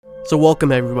So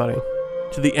welcome everybody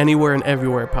to the Anywhere and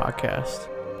Everywhere podcast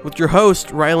with your host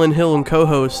Rylan Hill and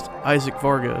co-host Isaac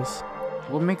Vargas.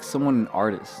 What makes someone an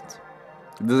artist?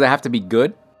 Does it have to be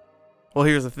good? Well,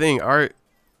 here's the thing: art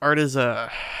is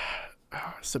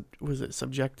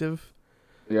subjective?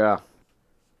 Yeah.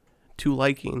 To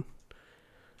liking.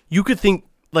 You could think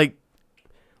like,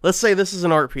 let's say this is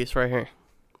an art piece right here,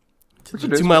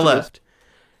 to my left,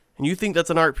 and you think that's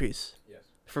an art piece. Yes.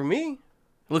 For me,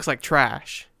 it looks like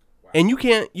trash. And you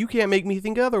can't make me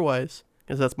think otherwise,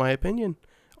 because that's my opinion.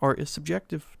 Art is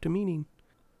subjective to meaning.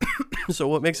 So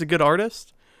what makes a good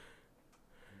artist?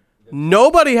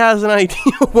 Nobody has an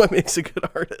idea what makes a good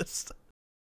artist.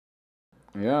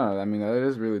 Yeah, I mean, that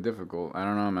is really difficult. I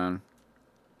don't know, man.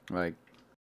 Like,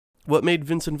 what made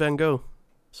Vincent van Gogh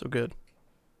so good?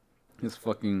 His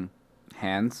fucking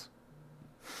hands.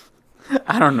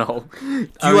 I don't know. Do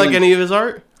you like any of his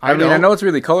art? I know it's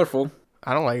really colorful.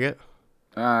 I don't like it.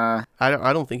 I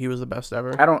don't think he was the best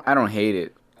ever. I don't hate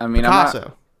it. I mean,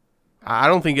 Picasso. I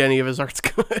don't think any of his art's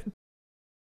good.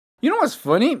 You know what's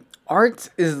funny? Art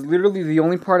is literally the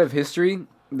only part of history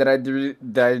that I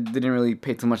didn't really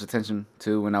pay too much attention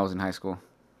to when I was in high school.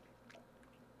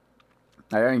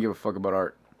 I didn't give a fuck about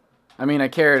art. I mean, I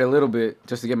cared a little bit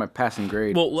just to get my passing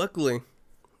grade. Well, luckily,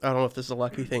 I don't know if this is a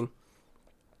lucky thing.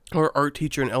 Our art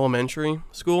teacher in elementary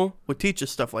school would teach us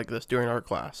stuff like this during art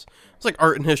class. It's like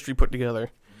art and history put together.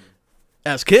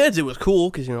 As kids, it was cool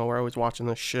because, you know, we're always watching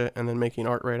this shit and then making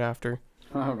art right after.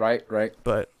 Right.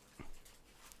 But,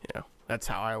 you know, that's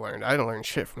how I learned. I didn't learn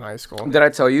shit from high school. Did I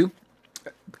tell you?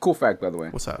 Cool fact, by the way.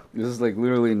 What's that? This is like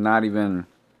literally not even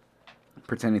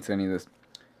pretending to any of this.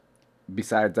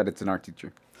 Besides that, it's an art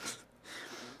teacher.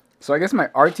 So I guess my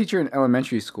art teacher in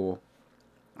elementary school,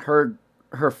 her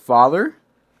father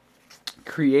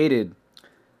created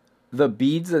the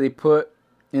beads that they put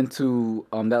into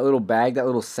that little bag, that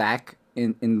little sack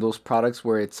in those products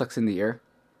where it sucks in the air.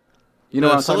 You know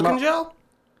what I'm talking about? Silicon gel?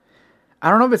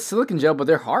 I don't know if it's silicon gel, but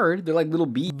they're hard. They're like little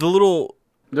beads. They're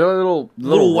little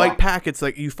white rock packets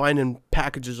that you find in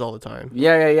packages all the time.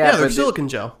 Yeah. Yeah, they're silicon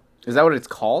gel. Is that what it's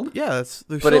called? Yeah,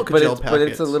 they're silicon gel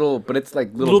packets. But it's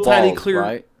like little balls, tiny clear,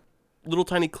 right? Little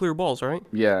tiny clear balls, right?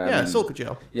 Yeah. Yeah, silicon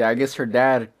gel. Yeah, I guess her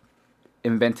dad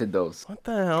invented those. What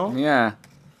the hell? Yeah.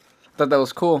 Thought that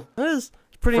was cool. That is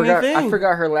a pretty neat thing. I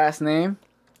forgot her last name,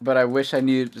 but I wish I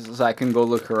knew so I can go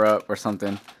look her up or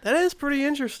something. That is pretty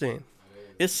interesting.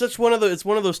 It's one of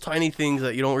those tiny things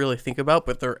that you don't really think about,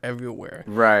 but they're everywhere.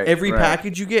 Right. Every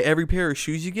package you get, every pair of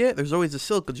shoes you get, there's always a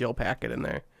silicone gel packet in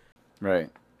there. Right.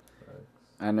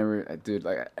 I remember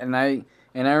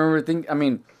thinking, I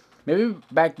mean, maybe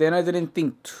back then I didn't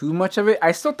think too much of it.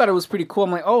 I still thought it was pretty cool.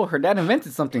 I'm like, oh, her dad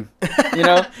invented something, you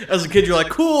know? As a kid, you're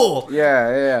like, cool.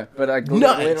 Yeah. But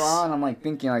nice. Later on, I'm like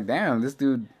thinking like, damn, this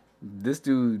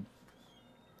dude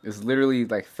is literally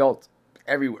like felt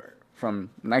everywhere.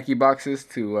 From Nike boxes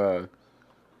to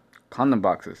condom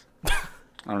boxes. I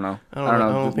don't know. I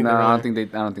don't think they.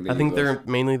 I think they're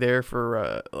mainly there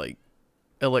for like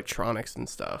electronics and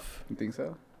stuff. You think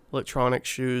so? Electronic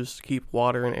shoes to keep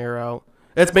water and air out.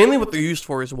 That's mainly what they're used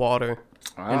for, is water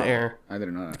and air. I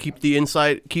didn't know that.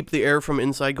 To keep the air from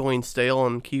inside going stale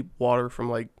and keep water from,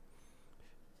 like,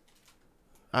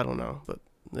 I don't know, but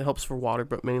it helps for water,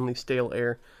 but mainly stale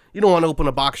air. You don't want to open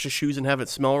a box of shoes and have it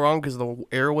smell wrong because the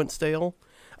air went stale.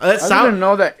 I didn't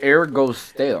know that air goes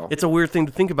stale. It's a weird thing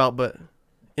to think about, but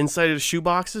inside of the shoe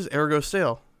boxes, air goes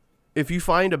stale. If you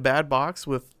find a bad box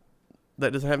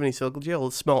that doesn't have any silicone gel,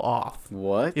 it'll smell off.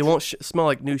 What? It won't smell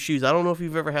like new shoes. I don't know if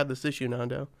you've ever had this issue,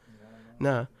 Nando.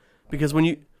 Nah. Because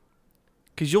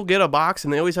you'll get a box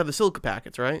and they always have the silica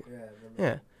packets, right?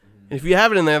 Yeah. And if you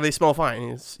have it in there, they smell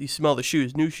fine. You smell the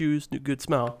shoes. New shoes, good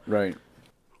smell. Right.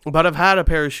 But I've had a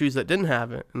pair of shoes that didn't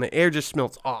have it, and the air just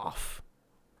smells off.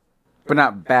 But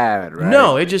not bad, right?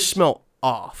 No, it just smelled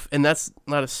off. And that's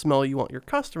not a smell you want your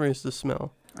customers to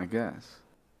smell. I guess.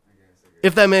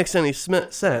 If that makes any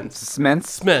sense. Sments?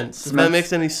 If that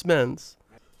makes any sense.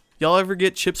 Y'all ever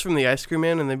get chips from the ice cream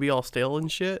man and they be all stale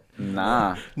and shit?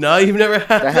 Nah. No, you've never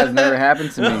had that? Has never happened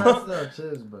to me.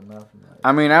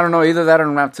 I mean, I don't know. Either that or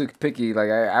I'm not too picky. Like,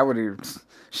 I would...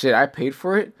 Shit, I paid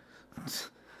for it.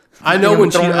 I know when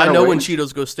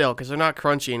Cheetos go stale because they're not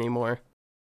crunchy anymore.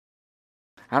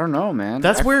 I don't know, man.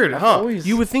 That's weird, huh?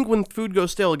 You would think when food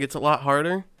goes stale, it gets a lot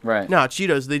harder. Right. No,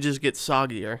 Cheetos, they just get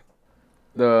soggier.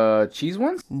 The cheese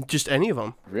ones? Just any of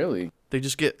them. Really? They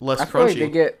just get less crunchy. I feel like they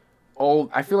get old.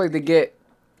 I feel like they get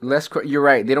less. You're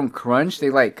right. They don't crunch.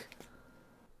 They like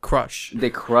crush.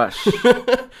 They crush.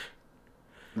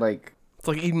 Like it's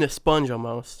like eating a sponge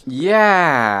almost.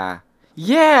 Yeah.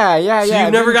 Yeah. So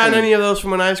you've never gotten any of those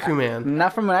from an ice cream man?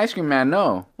 Not from an ice cream man,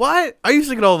 no. What? I used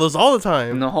to get all those all the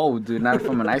time. No, dude, not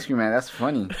from an ice cream man. That's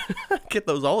funny. I get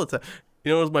those all the time.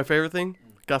 You know what was my favorite thing?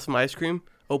 Got some ice cream,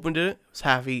 opened it, it was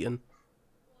half eaten.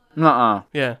 Nuh-uh.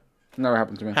 Yeah. Never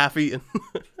happened to me. Half eaten.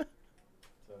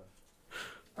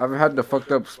 I've had the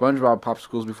fucked up SpongeBob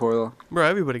popsicles before, though. Bro,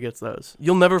 everybody gets those.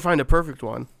 You'll never find a perfect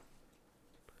one.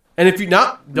 And if you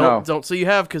don't say you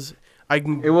have, because I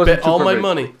can bet all my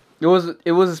money. It was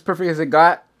as perfect as it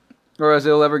got, or as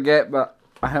it'll ever get, but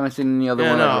I haven't seen any other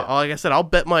one. No, like I said, I'll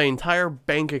bet my entire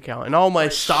bank account and all my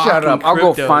stock. Shut up! I'll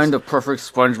cryptos. go find the perfect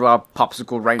SpongeBob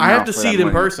popsicle right now. I have to see it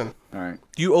in person. All right.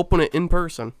 You open it in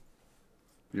person.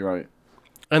 You're right.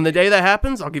 And the day that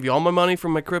happens, I'll give you all my money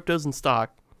from my cryptos and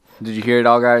stock. Did you hear it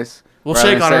all, guys? We'll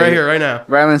shake on it right here, right now.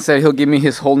 Rylan said he'll give me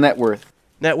his whole net worth.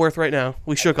 Net worth right now.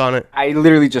 We shook on it. I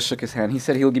literally just shook his hand. He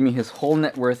said he'll give me his whole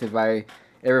net worth if I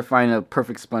ever find a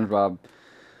perfect SpongeBob.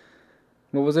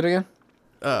 What was it again?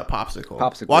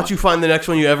 Popsicle. Watch you find the next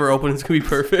one you ever open. It's going to be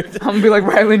perfect. I'm going to be like,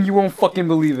 Rylan, you won't fucking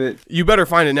believe it. You better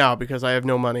find it now because I have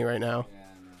no money right now. Yeah,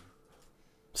 I know.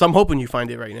 So I'm hoping you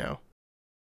find it right now.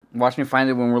 Watch me find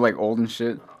it when we're like old and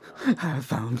shit. I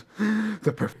found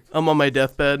the perfect. I'm on my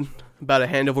deathbed, about to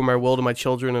hand over my will to my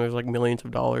children, and there's like millions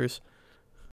of dollars.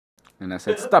 And I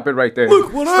said, stop it right there.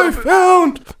 Look what I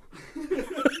found!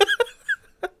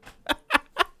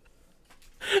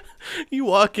 You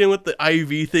walk in with the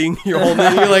IV thing you're holding,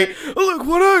 and you're like, look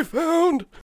what I found!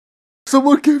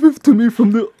 Someone gave it to me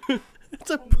from the...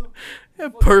 It's a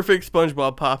perfect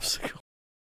SpongeBob popsicle.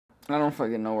 I don't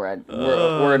fucking know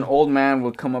where an old man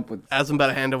would come up with. As I'm about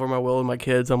to hand over my will to my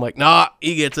kids, I'm like, nah,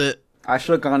 he gets it. I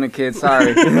shook on the kid,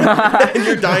 sorry. And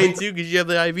you're dying too because you have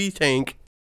the IV tank.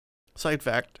 Side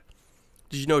fact: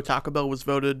 did you know Taco Bell was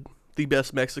voted the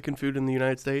best Mexican food in the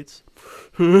United States?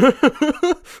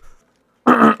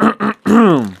 I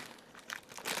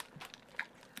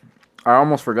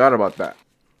almost forgot about that.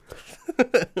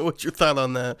 What's your thought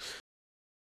on that?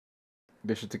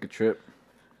 They should take a trip.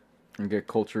 And get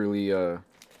culturally, To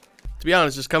be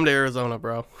honest, just come to Arizona,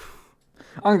 bro.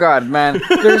 On God, man.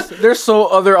 There's so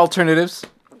other alternatives.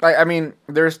 Like, I mean,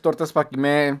 there's Tortas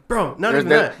Paquime. Bro, not even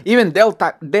that. Even Del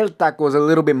Taco is a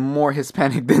little bit more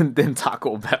Hispanic than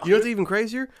Taco Bell. You know what's even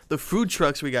crazier? The food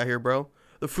trucks we got here, bro.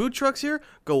 The food trucks here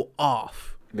go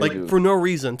off. They do. For no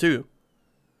reason, too.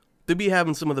 They be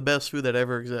having some of the best food that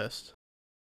ever exists.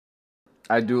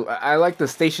 I do. I like the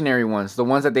stationary ones, the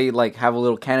ones that they like have a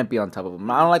little canopy on top of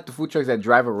them. I don't like the food trucks that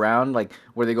drive around, like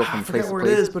where they go from place to place. I forget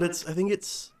where it is, but I think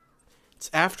it's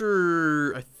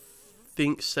after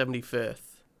 75th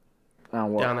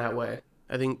down that way.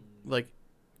 I think like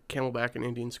Camelback and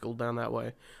Indian School down that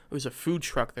way. There's a food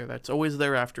truck there that's always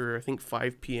there after I think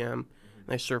 5 p.m. and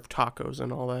they serve tacos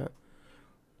and all that.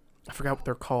 I forgot what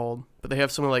they're called, but they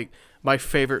have some of like my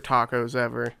favorite tacos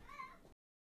ever.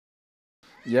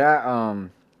 Yeah,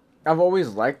 I've always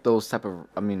liked those type of,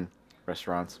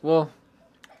 restaurants. Well,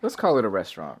 let's call it a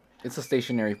restaurant. It's a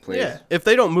stationary place. Yeah, if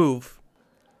they don't move,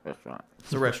 restaurant.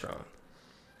 It's a restaurant.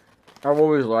 I've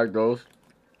always liked those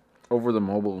over the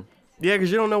mobile. Yeah, because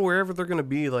you don't know wherever they're going to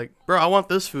be. Like, bro, I want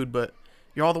this food, but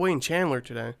you're all the way in Chandler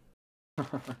today.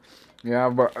 Yeah,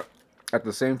 but at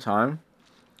the same time,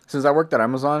 since I worked at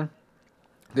Amazon,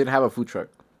 they didn't have a food truck.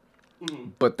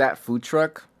 But that food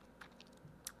truck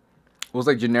was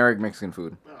like generic Mexican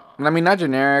food. I mean, not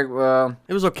generic.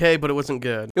 It was okay, but it wasn't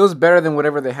good. It was better than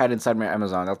whatever they had inside my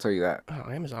Amazon. I'll tell you that.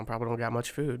 Oh, Amazon probably don't got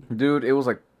much food. Dude, it was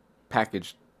like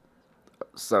packaged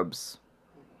subs,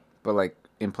 but like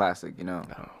in plastic, you know.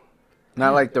 Oh.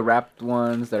 Not like the wrapped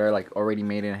ones that are like already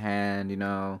made in hand, you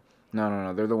know.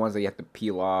 No. They're the ones that you have to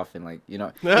peel off and like, you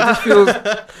know.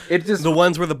 It just the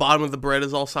ones where the bottom of the bread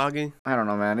is all soggy. I don't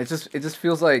know, man. It just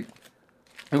feels like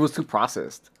it was too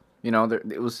processed. You know,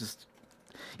 it was just.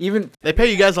 Even they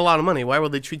pay you guys a lot of money. Why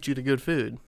would they treat you to good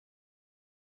food?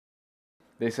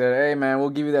 They said, "Hey, man, we'll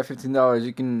give you that $15.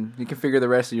 You can figure the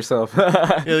rest of yourself."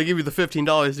 Yeah, they give you the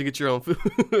 $15 to get your own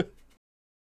food.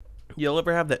 You'll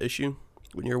ever have that issue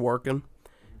when you're working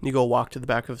and you go walk to the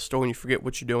back of the store and you forget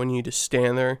what you're doing? You just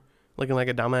stand there looking like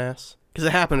a dumbass. Because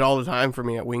it happened all the time for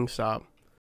me at Wingstop.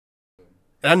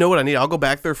 And I know what I need. I'll go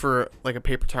back there for like a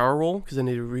paper towel roll because I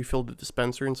need to refill the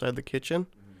dispenser inside the kitchen.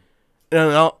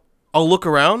 And I'll look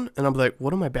around and I'm like,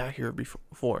 what am I back here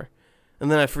before? And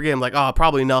then I forget. I'm like, oh,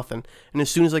 probably nothing. And as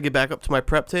soon as I get back up to my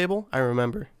prep table, I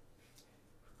remember.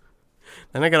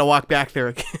 Then I got to walk back there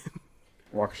again.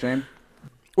 Walk of shame?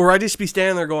 Or I just be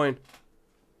standing there going,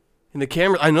 and the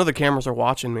camera, I know the cameras are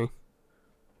watching me.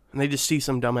 And they just see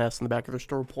some dumbass in the back of their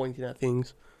store pointing at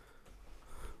things.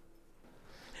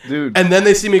 Dude. And then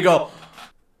they see me go,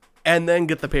 and then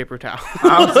get the paper towel.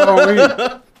 I'm so weak.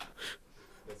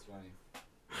 That's funny.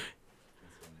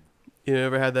 You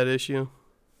ever had that issue?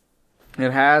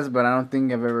 It has, but I don't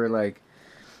think I've ever like.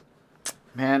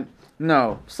 Man,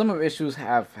 no. Some of issues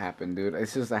have happened, dude.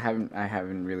 It's just I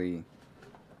haven't really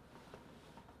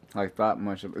like thought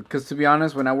much of it. Because to be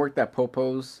honest, when I worked at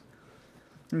Popo's,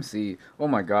 let me see. Oh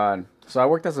my god. So I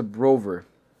worked as a brover.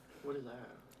 What is that?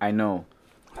 I know.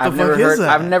 What the fuck is that?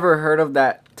 I've never heard of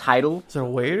that title. Is it a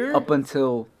waiter? Up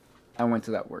until I went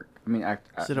to that work. I mean,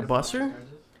 is it a busser?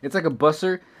 It's like a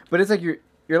busser, but it's like you're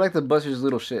like the busser's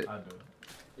little shit. I do.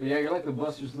 Yeah, you're like the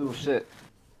busser's little shit.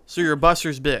 So you're a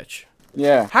busser's bitch.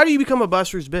 Yeah. How do you become a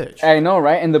busser's bitch? I know,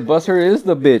 right? And the busser is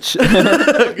the bitch.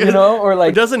 You know, or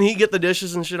like. But doesn't he get the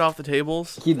dishes and shit off the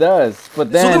tables? He does,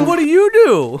 but then. So then, what do you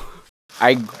do?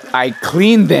 I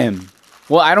clean them.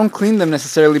 Well, I don't clean them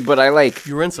necessarily, but I like.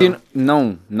 You rinse them?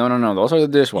 No. Those are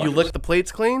the dishwashers. You lick the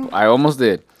plates clean? I almost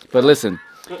did, but listen.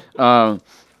 So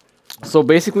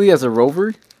basically, as a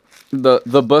rover, the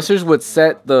bussers would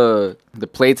set the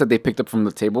plates that they picked up from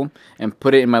the table and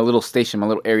put it in my little station, my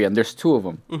little area, and there's two of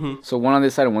them. Mm-hmm. So one on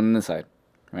this side and one on this side,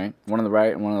 right? One on the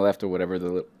right and one on the left, or whatever,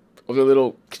 the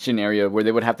little kitchen area where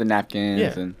they would have the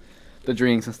napkins and the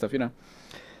drinks and stuff, you know.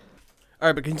 All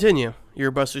right, but continue. You're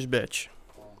a busser's bitch,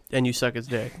 and you suck his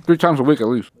dick 3 times a week at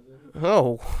least.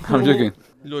 Oh, I'm joking.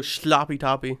 Little sloppy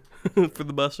toppy for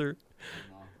the busser,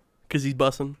 cause he's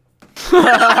bussing.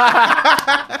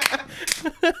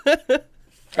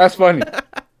 That's funny.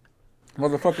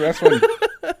 Motherfucker, that's funny.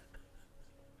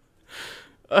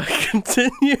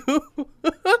 Continue.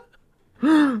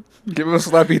 Give him a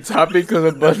slappy topic because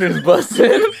the busser's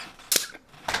busted.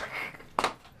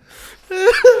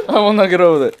 I will not get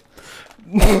over that.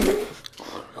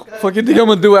 Fuck you think I'm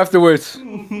gonna do afterwards?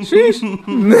 Sheesh.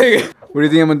 Nigga. What do you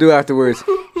think I'm gonna do afterwards?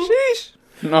 Sheesh.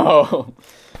 No.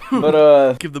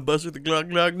 But give the busser the Glock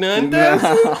Glock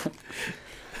 9000.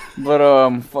 But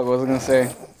fuck, what was I gonna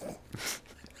say?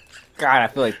 God, I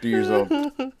feel like 3 years old. I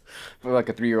feel like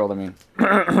a 3-year-old, I mean.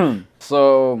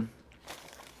 So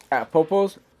at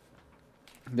Popo's,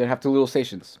 they'd have 2 little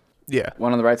stations. Yeah.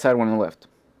 One on the right side, one on the left.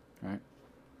 Right?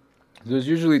 There's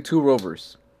usually 2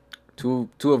 rovers. Two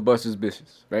of Buster's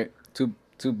bitches, right? Two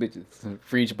bitches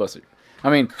for each Buster.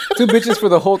 I mean, 2 bitches for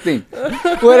the whole thing.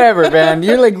 Whatever, man.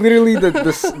 You're like literally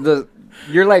the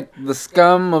you're like the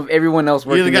scum of everyone else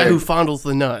working. You're the guy there. who fondles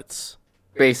the nuts.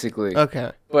 Basically.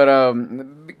 Okay. But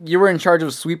you were in charge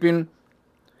of sweeping.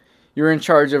 You were in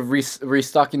charge of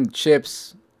restocking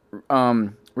chips,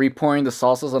 repouring the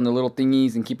salsas on the little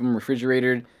thingies and keep them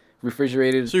refrigerated.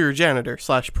 So you're a janitor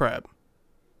 / prep.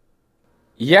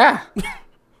 Yeah.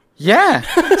 Yeah.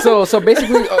 So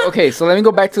basically, okay. So let me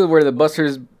go back to where the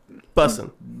busters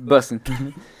bussin'.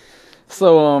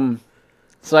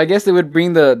 So I guess they would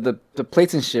bring the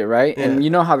plates and shit, right? Yeah. And you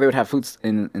know how they would have foods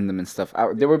in them and stuff.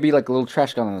 There would be like a little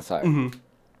trash can on the side. Mm-hmm.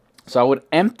 So I would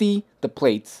empty the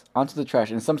plates onto the trash,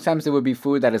 and sometimes it would be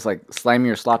food that is like slimy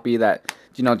or sloppy that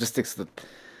just sticks to the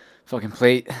fucking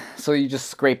plate. So you just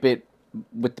scrape it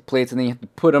with the plates, and then you have to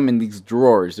put them in these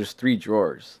drawers. There's 3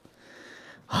 drawers.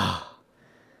 I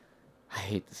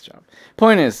hate this job.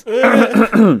 Point is,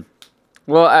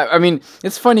 well, I mean,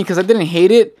 it's funny because I didn't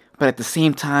hate it, but at the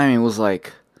same time, it was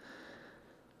like,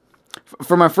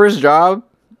 for my first job,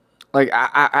 like,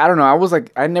 I don't know, I was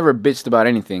like, I never bitched about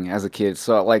anything as a kid.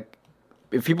 So, like,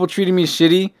 if people treated me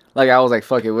shitty, like, I was like,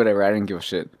 fuck it, whatever, I didn't give a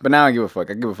shit. But now I give a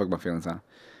fuck. I give a fuck my feelings now.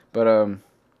 But,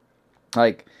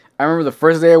 like, I remember the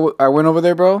first day I went over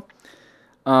there, bro.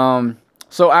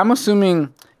 So I'm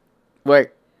assuming,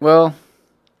 like, well,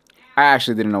 I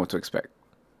actually didn't know what to expect.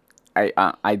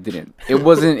 I didn't. It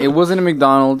wasn't a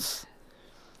McDonald's,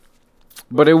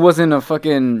 but it wasn't a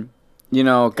fucking,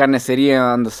 carniceria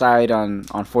on the side on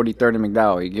 43rd and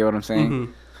McDowell. You get what I'm saying?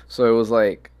 Mm-hmm. So it was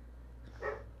like,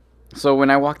 so when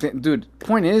I walked in, dude,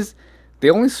 point is, they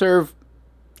only serve,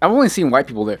 I've only seen white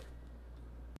people there.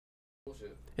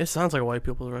 It sounds like a white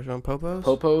people's restaurant,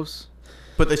 Popo's.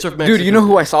 But they serve Mexican. Dude, you know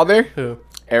who I saw there? Who?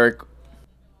 Eric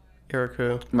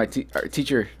who? Our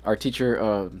teacher,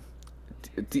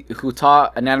 who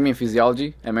taught anatomy and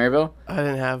physiology at Maryville. I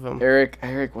didn't have him. Eric,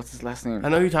 what's his last name? I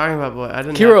know who you're talking about, but I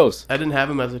didn't. Kiros. I didn't have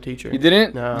him as a teacher. You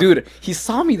didn't? No. Dude, he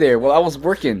saw me there while I was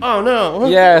working. Oh no.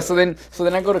 Yeah. So then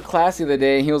I go to class the other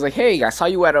day, and he was like, "Hey, I saw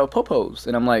you at Popo's,"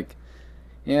 and I'm like,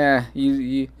 "Yeah,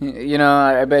 you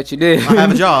I bet you did. I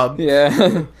have a job."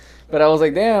 Yeah. But I was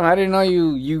like, "Damn, I didn't know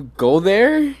you go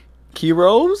there,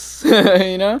 Kiros."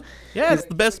 Yeah, it's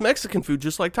the best Mexican food,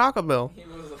 just like Taco Bell. He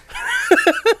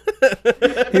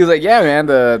was like, "Yeah, man,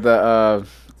 the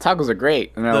tacos are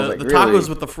great." And I was like, the really? Tacos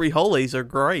with the frijoles are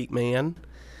great, man.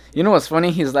 You know what's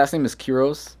funny? His last name is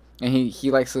Kiros, And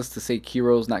he likes us to say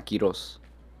Kiros, not Kiros.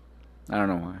 I don't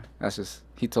know why. That's just,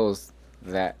 he told us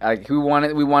that. Like, we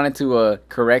wanted to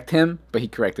correct him, but he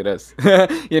corrected us.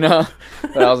 You know?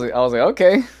 But I was like,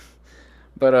 okay.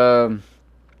 But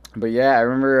yeah, I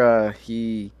remember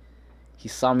he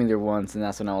saw me there once, and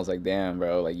that's when I was like, damn,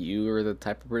 bro, like, you were the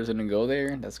type of person to go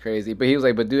there? That's crazy. But he was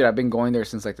like, but dude, I've been going there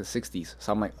since like the 60s.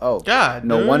 So I'm like, oh, God,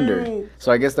 no wonder.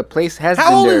 So I guess the place has How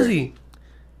been old there. is he?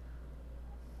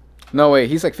 No, wait,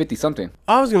 he's like 50 something.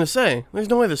 I was gonna say, there's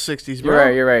no way the 60s, bro.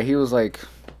 You're right. He was like,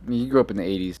 he grew up in the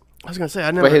 80s. I was gonna say,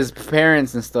 I never. But his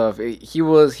parents and stuff, he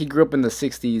grew up in the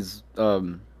 60s,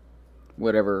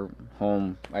 whatever,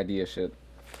 home idea shit.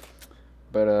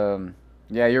 But,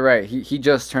 yeah, you're right. He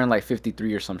just turned like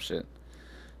 53 or some shit.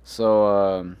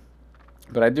 So,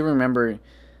 but I do remember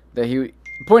that the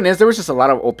point is, there was just a lot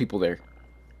of old people there.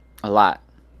 A lot.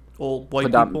 Old white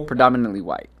people? Predominantly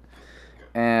white.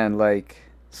 And, like,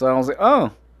 so I was like,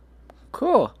 oh,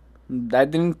 cool. I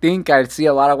didn't think I'd see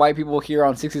a lot of white people here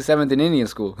on 67th and Indian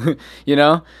School, you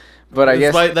know? But I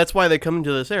guess that's why they come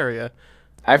into this area.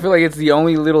 I feel like it's the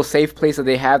only little safe place that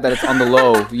they have that it's on the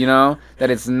low, you know?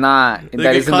 That it's not. They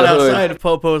that get caught outside of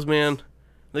Popo's, man.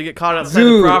 They get caught outside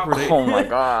the property. Oh my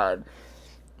god.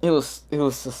 It was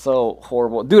just so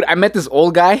horrible. Dude, I met this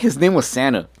old guy. His name was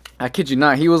Santa. I kid you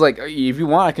not. He was like, if you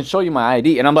want, I can show you my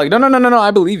ID. And I'm like, no,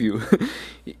 I believe you.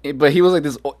 But he was like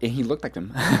this, and he looked like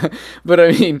him. But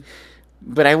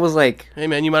I was like, hey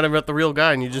man, you might have met the real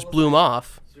guy and you just blew him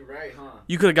off. You're right, huh?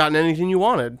 You could have gotten anything you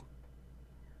wanted.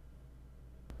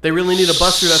 They really need a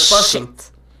buster that's busting.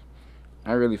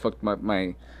 I really fucked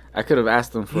my I could have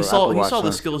asked him for He saw Apple Watch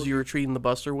the skills you were treating the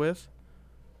buster with.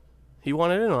 He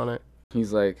wanted in on it.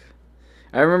 He's like,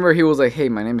 I remember he was like, hey,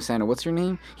 my name is Santa. What's your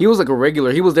name? He was like a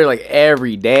regular. He was there like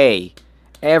every day.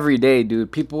 Every day,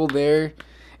 dude. People there.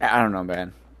 I don't know,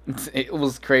 man. It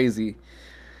was crazy.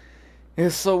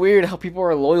 It's so weird how people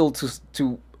are loyal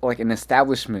to like an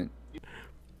establishment.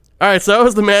 All right, so I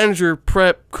was the manager,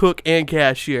 prep, cook, and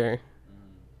cashier.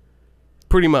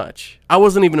 Pretty much. I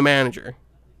wasn't even a manager.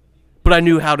 But I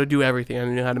knew how to do everything. I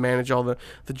knew how to manage all the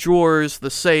drawers, the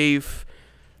safe.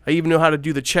 I even knew how to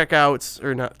do the checkouts,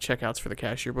 or not checkouts for the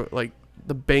cashier, but like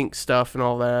the bank stuff and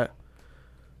all that.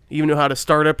 Even knew how to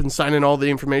start up and sign in all the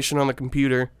information on the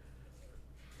computer.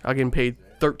 I getting paid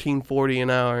 $13.40 an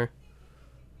hour.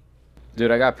 Dude,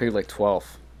 I got paid like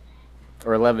 12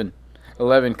 or 11.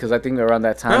 11, because I think around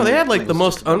that time. Bro, they had like the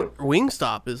most.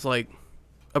 Wingstop is like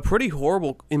a pretty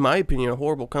horrible, in my opinion, a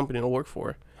horrible company to work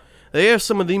for. They have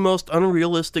some of the most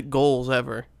unrealistic goals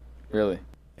ever. Really?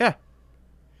 Yeah.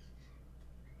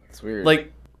 It's weird.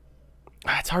 Like,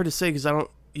 it's hard to say because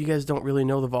you guys don't really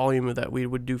know the volume that we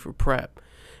would do for prep.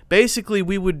 Basically,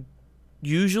 we would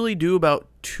usually do about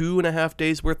 2.5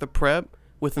 days worth of prep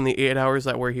within the 8 hours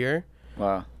that we're here.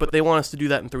 Wow. But they want us to do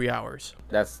that in 3 hours.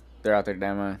 They're out there,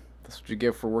 damn man. That's what you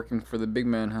get for working for the big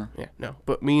man, huh? Yeah, no.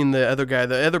 But me and the other guy,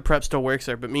 the other prep still works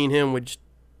there, but me and him would just...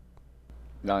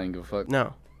 Not even give a fuck.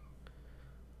 No.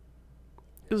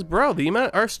 Because, bro, the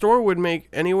amount our store would make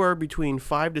anywhere between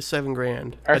 $5,000 to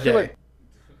 $7,000 a day. Like,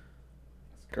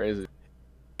 it's crazy.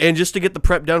 And just to get the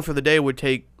prep done for the day would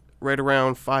take right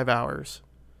around 5 hours.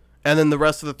 And then the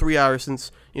rest of the 3 hours,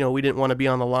 since, we didn't want to be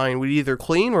on the line, we'd either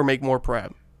clean or make more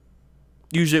prep.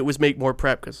 Usually it was make more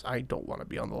prep because I don't want to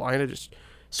be on the line. As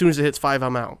soon as it hits 5,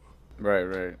 I'm out.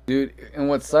 Right. Dude, and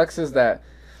what sucks is that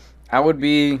I would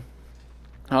be,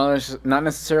 not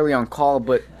necessarily on call,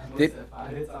 but...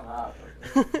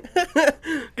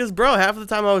 Because, bro, half the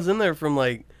time I was in there from,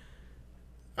 like,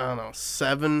 I don't know,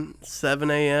 7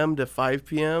 a.m. to 5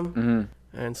 p.m. Mm-hmm.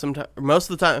 And sometimes,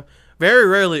 most of the time, very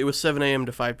rarely it was 7 a.m.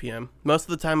 to 5 p.m. Most of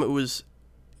the time it was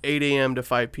 8 a.m. to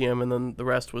 5 p.m. and then the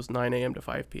rest was 9 a.m. to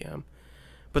 5 p.m.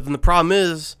 But then the problem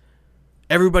is,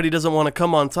 everybody doesn't want to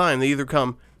come on time. They either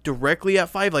come directly at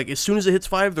 5, like as soon as it hits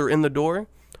 5, they're in the door,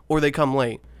 or they come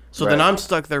late. So then I'm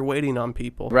stuck there waiting on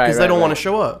people because they don't want to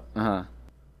show up. Uh-huh.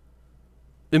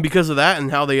 And because of that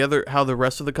and how the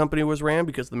rest of the company was ran,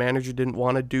 because the manager didn't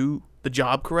want to do the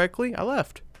job correctly, I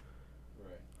left.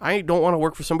 Right. I don't want to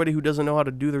work for somebody who doesn't know how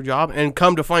to do their job, and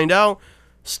come to find out,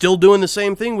 still doing the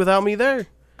same thing without me there.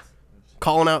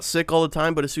 Calling out sick all the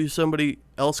time, but as soon as somebody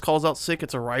else calls out sick,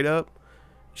 it's a write-up.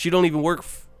 She don't even work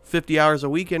 50 hours a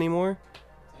week anymore.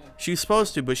 She's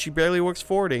supposed to, but she barely works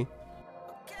 40.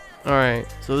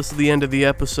 Alright, so this is the end of the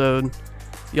episode.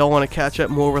 Y'all want to catch up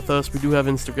more with us, we do have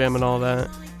Instagram and all that.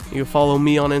 You can follow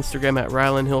me on Instagram at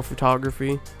Rylan Hill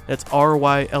Photography. That's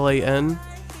RYLANHILL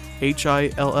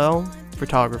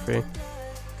Photography.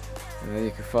 And then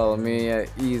you can follow me at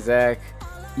Ezak,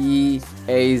 EAZAQ.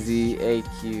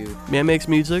 Man makes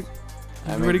music.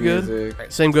 Pretty good.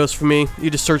 Same goes for me. You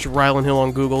just search up Rylan Hill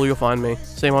on Google, you'll find me.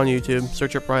 Same on YouTube.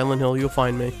 Search up Rylan Hill, you'll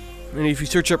find me. And if you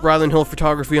search up Rylan Hill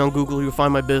Photography on Google, you'll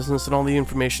find my business and all the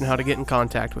information how to get in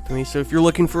contact with me. So if you're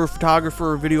looking for a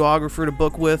photographer or videographer to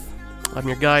book with, I'm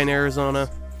your guy in Arizona.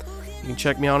 You can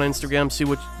check me out on Instagram, see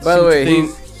what you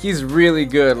think. He's really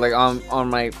good. Like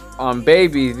on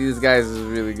baby, these guys is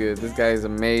really good. This guy is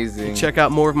amazing. Check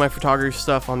out more of my photography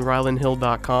stuff on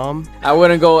rylanhill.com. I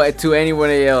wouldn't go to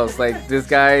anybody else. Like, this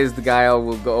guy is the guy I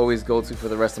will always go to for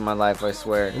the rest of my life, I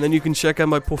swear. And then you can check out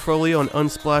my portfolio on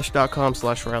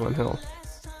unsplash.com/rylanhill.